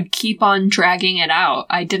thought they would keep on dragging it out.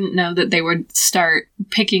 I didn't know that they would start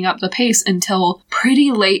picking up the pace until pretty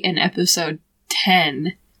late in episode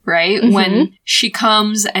 10. Right? Mm-hmm. When she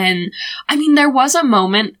comes and... I mean, there was a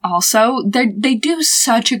moment also... They do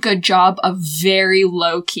such a good job of very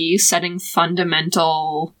low-key setting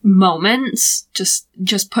fundamental moments.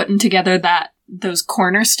 Just putting together those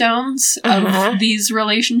cornerstones of these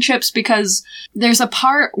relationships, because there's a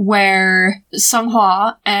part where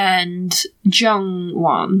Seonghwa and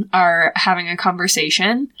Jungwon are having a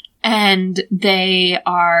conversation, and they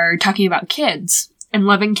are talking about kids and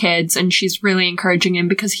loving kids, and she's really encouraging him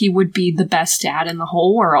because he would be the best dad in the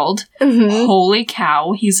whole world. Mm-hmm. Holy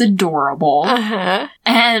cow, he's adorable. Uh-huh.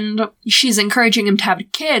 And she's encouraging him to have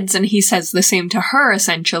kids, and he says the same to her,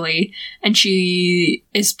 essentially. And she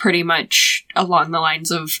is pretty much along the lines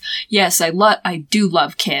of, yes, I do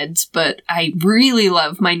love kids, but I really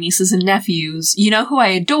love my nieces and nephews. You know who I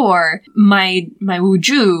adore? My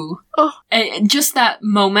Wooju. Oh. And just that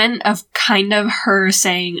moment of kind of her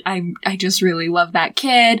saying, I just really love that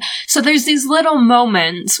kid. So there's these little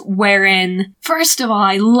moments wherein, first of all,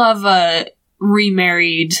 I love a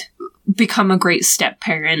remarried, become a great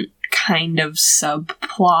step-parent kind of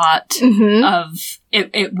subplot of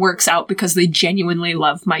it works out because they genuinely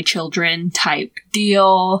love my children type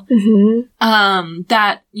deal. Mm-hmm.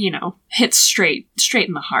 That, hits straight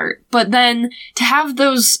in the heart. But then to have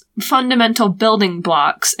those fundamental building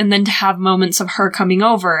blocks, and then to have moments of her coming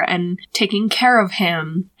over and taking care of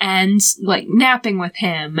him and like napping with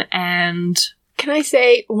him and Can I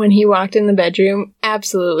say, when he walked in the bedroom,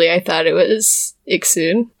 absolutely, I thought it was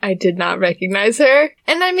Iksun. I did not recognize her.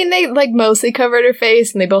 And I mean, they, like, mostly covered her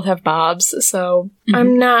face, and they both have bobs, so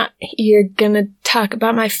I'm not here gonna talk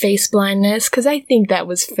about my face blindness, because I think that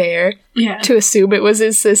was fair to assume it was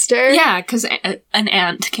his sister. Yeah, because an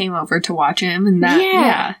aunt came over to watch him, and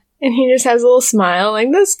that, And he just has a little smile,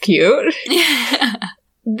 like, that's cute.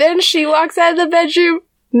 Then she walks out of the bedroom,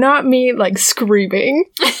 not me, like, screaming,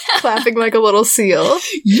 clapping like a little seal.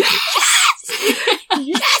 Yes!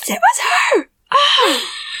 Yes, it was her! Oh,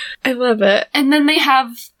 I love it. And then they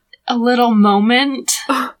have a little moment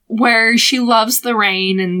where she loves the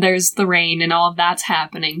rain, and there's the rain, and all of that's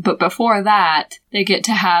happening. But before that, they get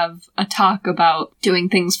to have a talk about doing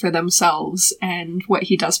things for themselves, and what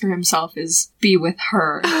he does for himself is be with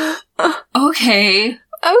her. Okay.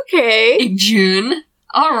 June.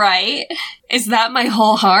 All right. Is that my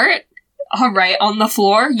whole heart? All right, on the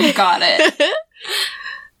floor, you got it.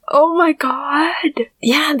 Oh my god.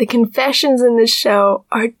 Yeah, the confessions in this show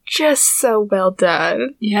are just so well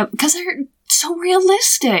done. Yeah, because they're so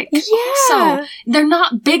realistic. Yeah. So they're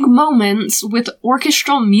not big moments with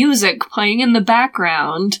orchestral music playing in the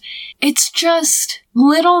background. It's just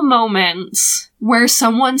little moments where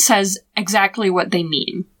someone says exactly what they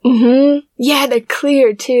mean. Mm-hmm. Yeah, they're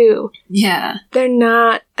clear, too. Yeah. They're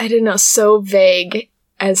not, I don't know, so vague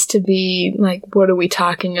as to be, like, what are we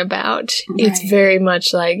talking about? Right. It's very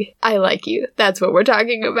much like, I like you. That's what we're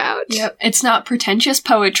talking about. Yep. It's not pretentious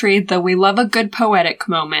poetry, though we love a good poetic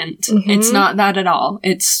moment. Mm-hmm. It's not that at all.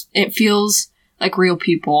 It feels like real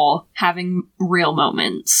people having real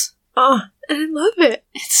moments. Oh, I love it.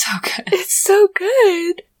 It's so good. It's so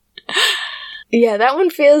good. Yeah, that one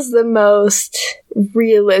feels the most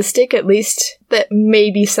realistic, at least that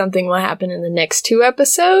maybe something will happen in the next 2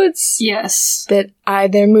 episodes. Yes. That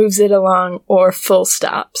either moves it along or full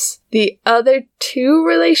stops. The other 2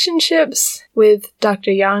 relationships with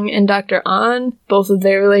Dr. Young and Dr. An, both of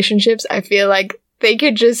their relationships, I feel like they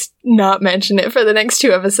could just not mention it for the next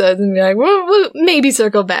 2 episodes and be like, well, we'll maybe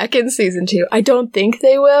circle back in season 2. I don't think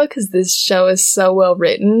they will, because this show is so well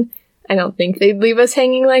written. I don't think they'd leave us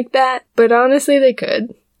hanging like that, but honestly, they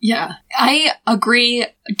could. Yeah. I agree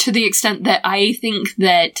to the extent that I think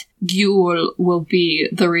that Gyul will be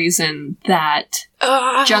the reason that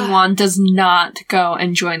Jungwon does not go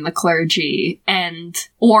and join the clergy,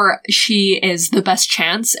 or she is the best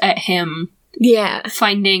chance at him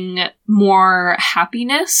finding more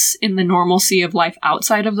happiness in the normalcy of life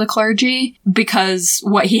outside of the clergy, because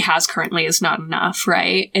what he has currently is not enough,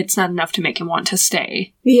 right? It's not enough to make him want to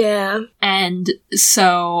stay. Yeah. And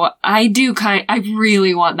so I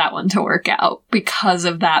really want that one to work out because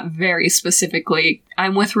of that very specifically.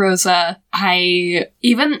 I'm with Rosa.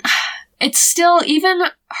 It's still, even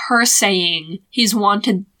her saying he's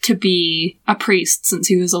wanted to be a priest since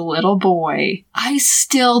he was a little boy, I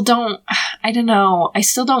still don't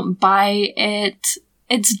buy it.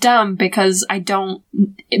 It's dumb because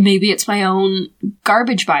maybe it's my own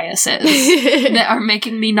garbage biases that are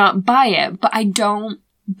making me not buy it, but I don't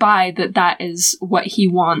buy that is what he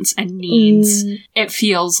wants and needs. It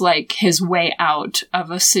feels like his way out of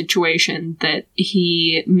a situation that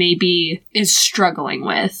he maybe is struggling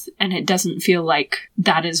with, and it doesn't feel like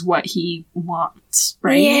that is what he wants,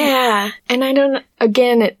 right? Yeah.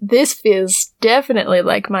 And this feels definitely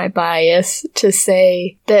like my bias to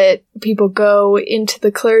say that people go into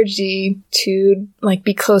the clergy to, like,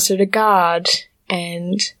 be closer to God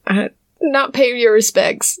and not pay your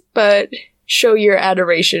respects, but show your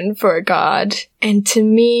adoration for God. And to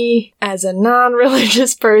me, as a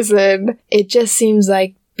non-religious person, it just seems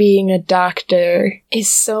like being a doctor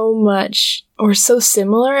is so much, or so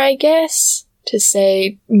similar, I guess, to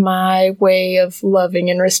say my way of loving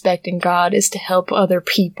and respecting God is to help other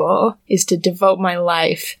people, is to devote my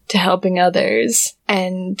life to helping others.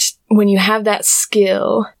 And when you have that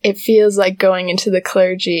skill, it feels like going into the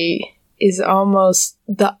clergy is almost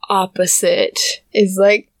the opposite. Is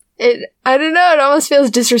like, I don't know, it almost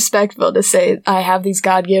feels disrespectful to say I have these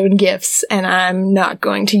God-given gifts and I'm not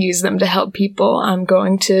going to use them to help people. I'm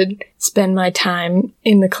going to spend my time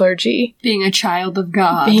in the clergy. Being a child of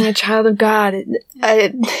God.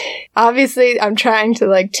 Obviously, I'm trying to,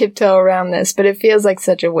 like, tiptoe around this, but it feels like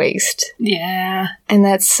such a waste. Yeah. And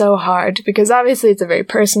that's so hard, because obviously it's a very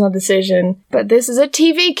personal decision, but this is a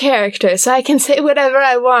TV character, so I can say whatever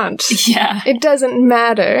I want. Yeah. It doesn't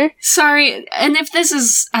matter. Sorry, and if this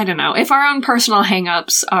is, I don't know, if our own personal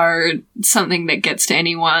hang-ups are something that gets to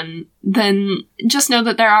anyone, then just know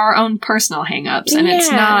that there are our own personal hang-ups, and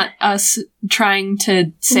it's not us trying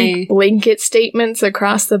to say blanket statements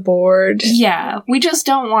across the board. Yeah, we just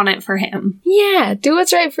don't want it for him. Yeah, do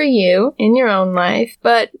what's right for you in your own life,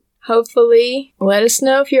 but hopefully let us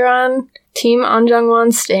know if you're on Team An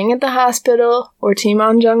Jung-won staying at the hospital or Team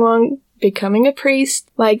An Jung-won becoming a priest.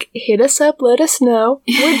 Like, hit us up, let us know.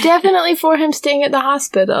 We're definitely for him staying at the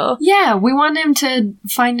hospital. Yeah, we want him to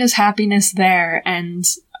find his happiness there, and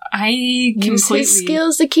I completely... use his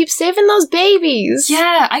skills to keep saving those babies.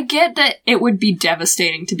 Yeah, I get that it would be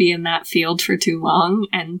devastating to be in that field for too long,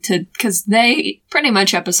 and because they, pretty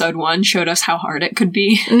much episode 1, showed us how hard it could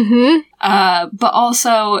be. Mm-hmm. But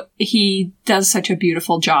also, he does such a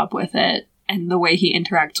beautiful job with it, and the way he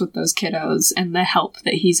interacts with those kiddos, and the help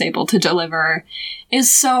that he's able to deliver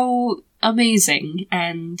is so amazing,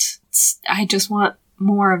 and I just want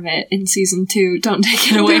more of it in season 2. Don't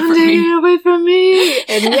take it away from me. Don't take it away from me.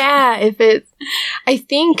 And yeah, I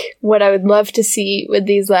think what I would love to see with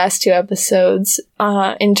these last 2 episodes,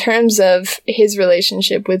 in terms of his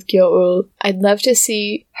relationship with Gyo-ul, I'd love to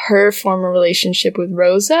see her form a relationship with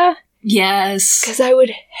Rosa. Yes. Because I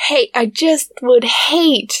just would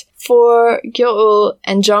hate for Gyo-ul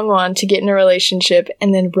and Jung-won to get in a relationship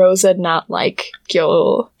and then Rosa not like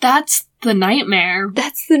Gyo-ul. That's the nightmare.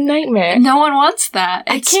 That's the nightmare. No one wants that.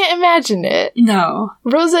 I can't imagine it. No.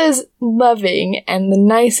 Rosa is loving and the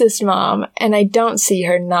nicest mom, and I don't see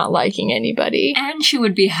her not liking anybody. And she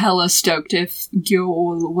would be hella stoked if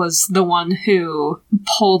Gyo-ul was the one who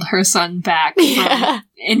pulled her son back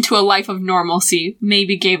into a life of normalcy,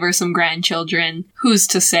 maybe gave her some grandchildren. Who's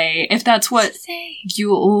to say? If that's what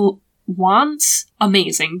Gyo-ul wants,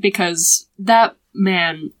 amazing, because that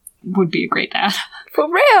man would be a great dad. For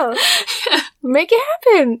real. Make it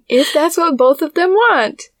happen if that's what both of them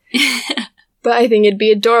want. But I think it'd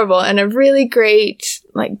be adorable and a really great,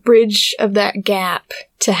 like, bridge of that gap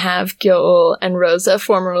to have Gyo-ul and Rosa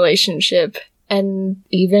form a relationship and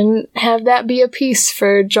even have that be a piece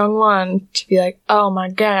for Jung-won to be like, oh my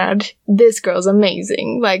god, this girl's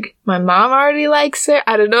amazing. Like, my mom already likes her.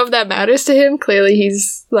 I don't know if that matters to him. Clearly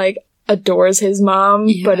he's, like, adores his mom,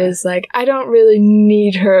 but is like, I don't really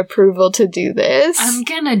need her approval to do this. I'm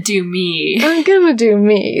gonna do me.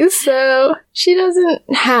 So she doesn't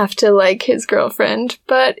have to like his girlfriend,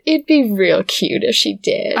 but it'd be real cute if she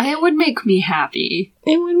did. It would make me happy.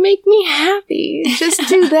 It would make me happy. Just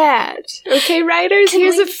do that. Okay, writers?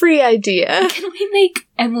 Here's a free idea. Can we make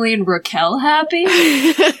Emily and Raquel happy?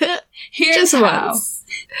 Here's just how. Once.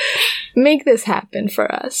 Make this happen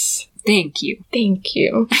for us. Thank you. Thank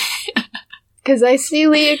you. Because I see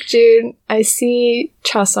Lee Ik-jun, I see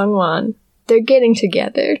Cha Sung-won. They're getting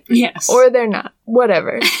together. Yes. Or they're not.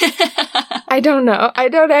 Whatever. I don't know. I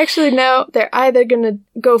don't actually know. They're either going to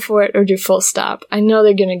go for it or do full stop. I know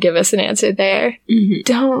they're going to give us an answer there. Mm-hmm.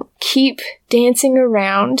 Don't keep dancing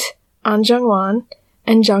around An Jung-won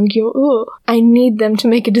and Jung Gyo-ul. I need them to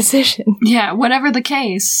make a decision. Yeah, whatever the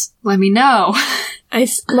case, let me know. I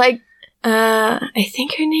think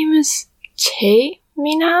her name is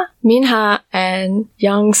Minha and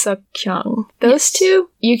Young Suk-kyung. Those two,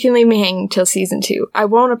 you can leave me hanging till season 2. I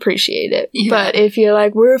won't appreciate it. Yeah. But if you're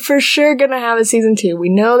like, we're for sure gonna have a season 2, we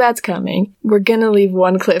know that's coming, we're gonna leave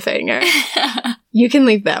one cliffhanger. You can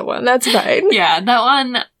leave that one. That's fine. Yeah, that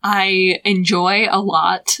one I enjoy a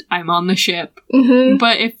lot. I'm on the ship. Mm-hmm.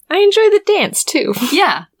 But if I enjoy the dance, too.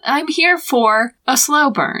 Yeah, I'm here for a slow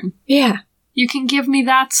burn. Yeah. You can give me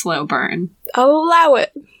that slow burn. I'll allow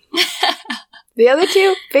it. The other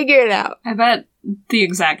two, figure it out. I bet the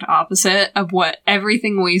exact opposite of what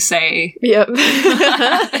everything we say. Yep.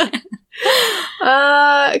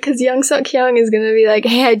 Because Young Suk-kyung is gonna be like,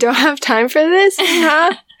 hey, I don't have time for this,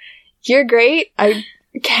 huh? You're great. I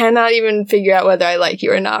cannot even figure out whether I like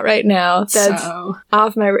you or not right now. That's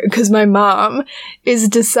off my... Because my mom is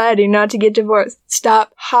deciding not to get divorced.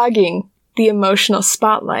 Stop hogging the emotional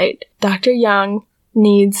spotlight. Dr. Young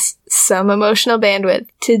needs some emotional bandwidth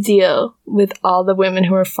to deal with all the women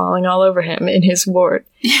who are falling all over him in his ward.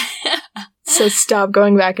 So stop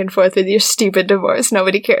going back and forth with your stupid divorce.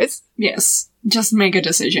 Nobody cares. Yes. Just make a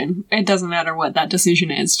decision. It doesn't matter what that decision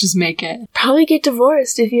is. Just make it. Probably get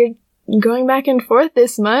divorced if you're going back and forth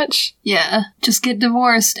this much. Yeah. Just get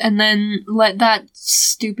divorced and then let that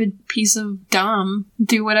stupid piece of dumb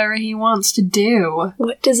do whatever he wants to do.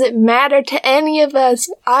 What does it matter to any of us?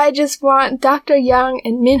 I just want Dr. Young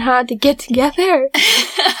and Minha to get together.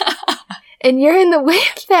 And you're in the way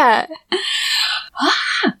of that.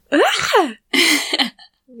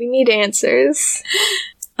 We need answers.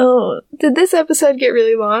 Oh, did this episode get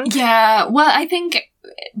really long? Yeah, well, I think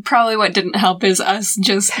probably what didn't help is us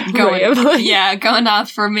just going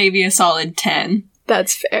off for maybe a solid 10.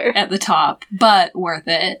 That's fair. At the top, but worth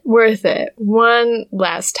it. Worth it. One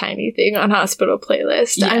last tiny thing on Hospital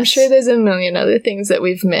Playlist. Yes. I'm sure there's a million other things that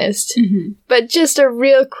we've missed. Mm-hmm. But just a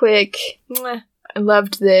real quick, I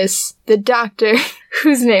loved this. The doctor,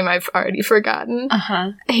 whose name I've already forgotten.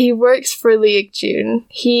 He works for Leek June.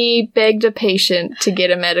 He begged a patient to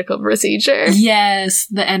get a medical procedure. Yes,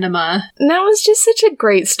 the enema. And that was just such a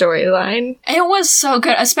great storyline. It was so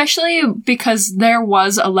good, especially because there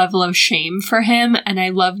was a level of shame for him, and I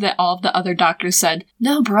love that all of the other doctors said,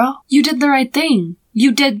 no, bro, you did the right thing.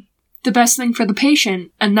 You did the best thing for the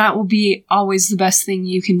patient, and that will be always the best thing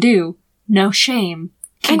you can do. No shame.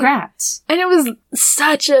 Congrats. And it was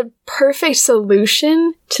such a perfect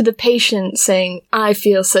solution to the patient saying, I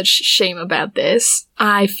feel such shame about this.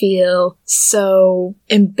 I feel so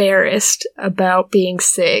embarrassed about being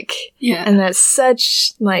sick. Yeah. And that's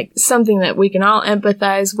such, something that we can all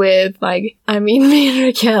empathize with. Me and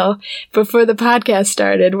Raquel, before the podcast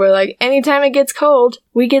started, we're like, anytime it gets cold,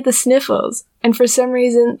 we get the sniffles. And for some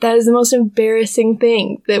reason, that is the most embarrassing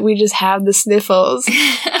thing, that we just have the sniffles.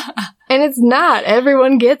 And it's not.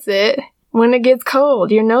 Everyone gets it. When it gets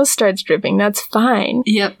cold, your nose starts dripping. That's fine.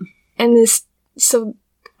 Yep. And this, so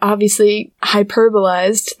obviously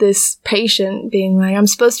hyperbolized this patient being like, I'm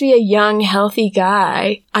supposed to be a young, healthy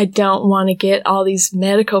guy. I don't want to get all these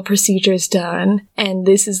medical procedures done. And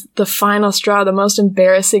this is the final straw, the most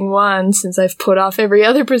embarrassing one since I've put off every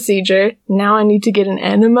other procedure. Now I need to get an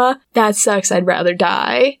enema. That sucks. I'd rather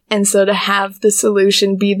die. And so to have the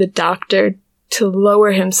solution be the doctor to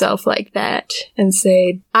lower himself like that and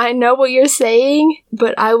say, I know what you're saying,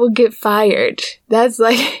 but I will get fired. That's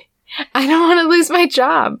I don't want to lose my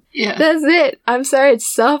job. Yeah. That's it. I'm sorry it's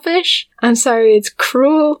selfish. I'm sorry it's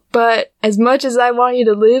cruel, but as much as I want you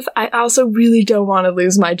to live, I also really don't want to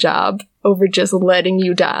lose my job over just letting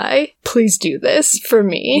you die. Please do this for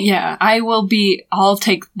me. Yeah, I'll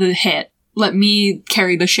take the hit. Let me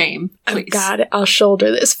carry the shame, please. Oh, got it. I'll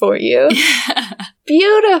shoulder this for you.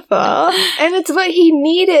 Beautiful. And it's what he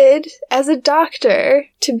needed as a doctor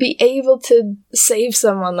to be able to save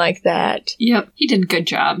someone like that. Yep. He did a good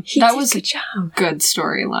job. That was a good job. Good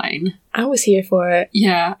storyline. I was here for it.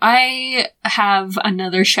 Yeah. I have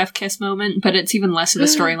another chef kiss moment, but it's even less of a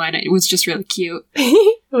storyline. It was just really cute.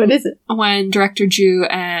 What is it? When Director Ju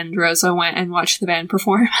and Rosa went and watched the band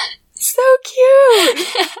perform. So cute!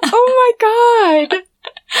 Oh my god!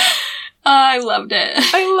 I loved it.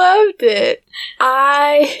 I loved it.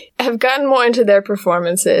 I have gotten more into their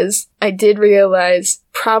performances. I did realize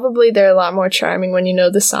probably they're a lot more charming when you know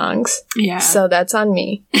the songs. Yeah. So that's on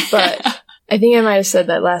me. But I think I might have said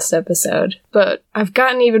that last episode. But I've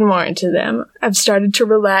gotten even more into them. I've started to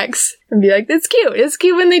relax and be like, it's cute. It's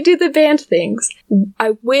cute when they do the band things.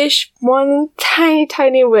 I wish one tiny,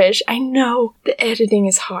 tiny wish. I know the editing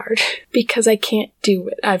is hard because I can't do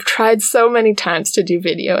it. I've tried so many times to do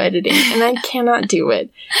video editing and I cannot do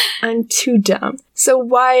it. I'm too dumb. So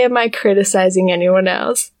why am I criticizing anyone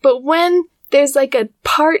else? But when there's a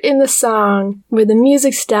part in the song where the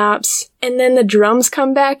music stops and then the drums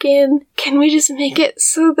come back in, can we just make it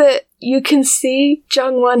so that you can see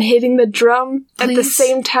Jungwon hitting the drum at the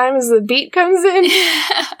same time as the beat comes in?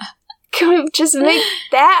 Can we just make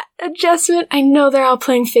that adjustment? I know they're all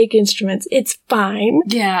playing fake instruments. It's fine.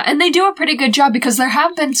 Yeah, and they do a pretty good job because there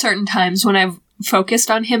have been certain times when I've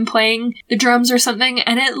focused on him playing the drums or something,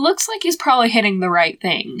 and it looks like he's probably hitting the right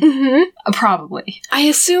thing. Mm-hmm. Probably. I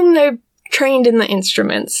assume they're trained in the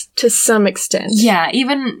instruments to some extent. Yeah,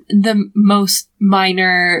 even the most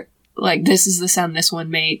minor, this is the sound this one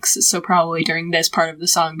makes, so probably during this part of the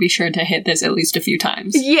song, be sure to hit this at least a few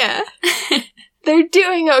times. Yeah. They're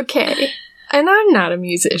doing okay. And I'm not a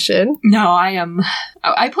musician. No, I am.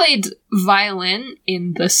 I played violin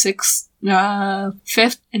in the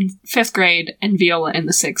fifth grade and viola in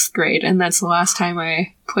the 6th grade, and that's the last time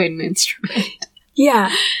I played an instrument.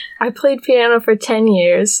 Yeah. I played piano for 10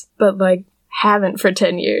 years, but haven't for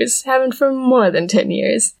 10 years. Haven't for more than 10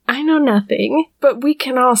 years. I know nothing, but we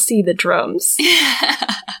can all see the drums.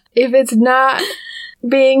 If it's not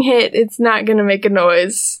being hit, it's not gonna make a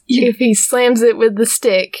noise. If he slams it with the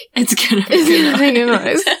stick, it's gonna make a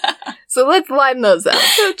noise. So let's line those up.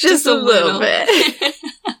 Just a little bit.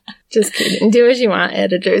 Just kidding. Do as you want,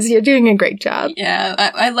 editors. You're doing a great job. Yeah,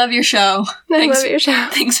 I love your show. I love your show.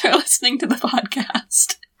 Thanks for listening to the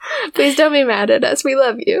podcast. Please don't be mad at us. We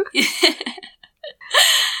love you.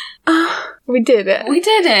 We did it. We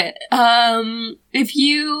did it. If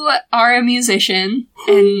you are a musician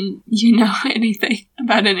and you know anything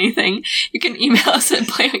about anything, you can email us at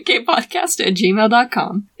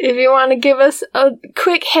playonkpodcast@gmail.com. If you want to give us a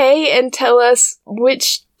quick hey and tell us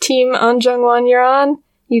which team on Jungwon you're on,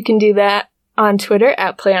 you can do that on Twitter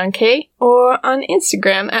at PlayOnK or on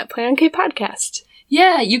Instagram at PlayOnKPodcast.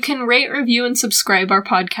 Yeah, you can rate, review, and subscribe our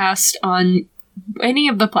podcast on any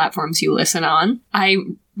of the platforms you listen on. I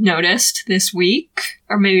noticed this week,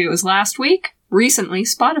 or maybe it was last week, recently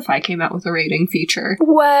Spotify came out with a rating feature.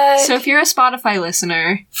 What? So if you're a Spotify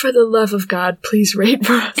listener... For the love of God, please rate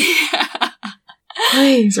for us.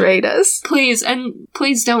 Please rate us. Please, and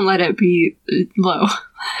please don't let it be low.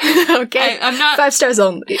 Okay. I'm not... 5 stars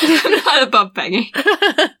only. I'm not above begging.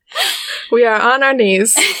 We are on our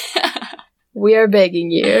knees. We are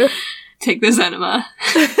begging you. Take this enema.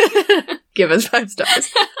 Give us 5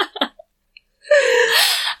 stars.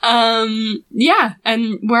 Yeah,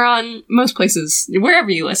 and we're on most places, wherever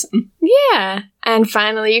you listen. Yeah. And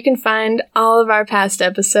finally, you can find all of our past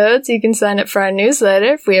episodes. You can sign up for our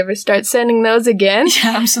newsletter if we ever start sending those again.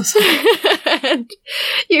 Yeah, I'm so sorry. And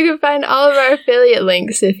you can find all of our affiliate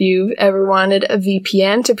links if you've ever wanted a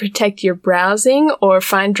VPN to protect your browsing or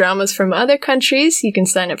find dramas from other countries. You can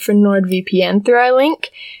sign up for NordVPN through our link.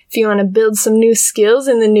 If you want to build some new skills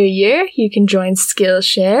in the new year, you can join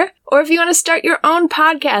Skillshare. Or if you want to start your own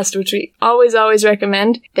podcast, which we always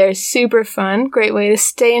recommend, they're super fun. Great way to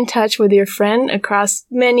stay in touch with your friend across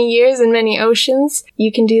many years and many oceans.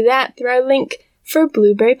 You can do that through our link for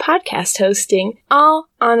Blueberry podcast hosting, all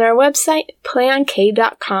on our website,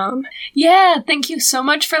 playonk.com. Yeah, thank you so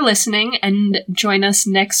much for listening, and join us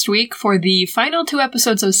next week for the final 2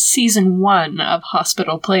 episodes of Season 1 of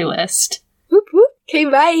Hospital Playlist. Whoop whoop. Okay,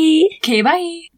 bye. Okay, bye.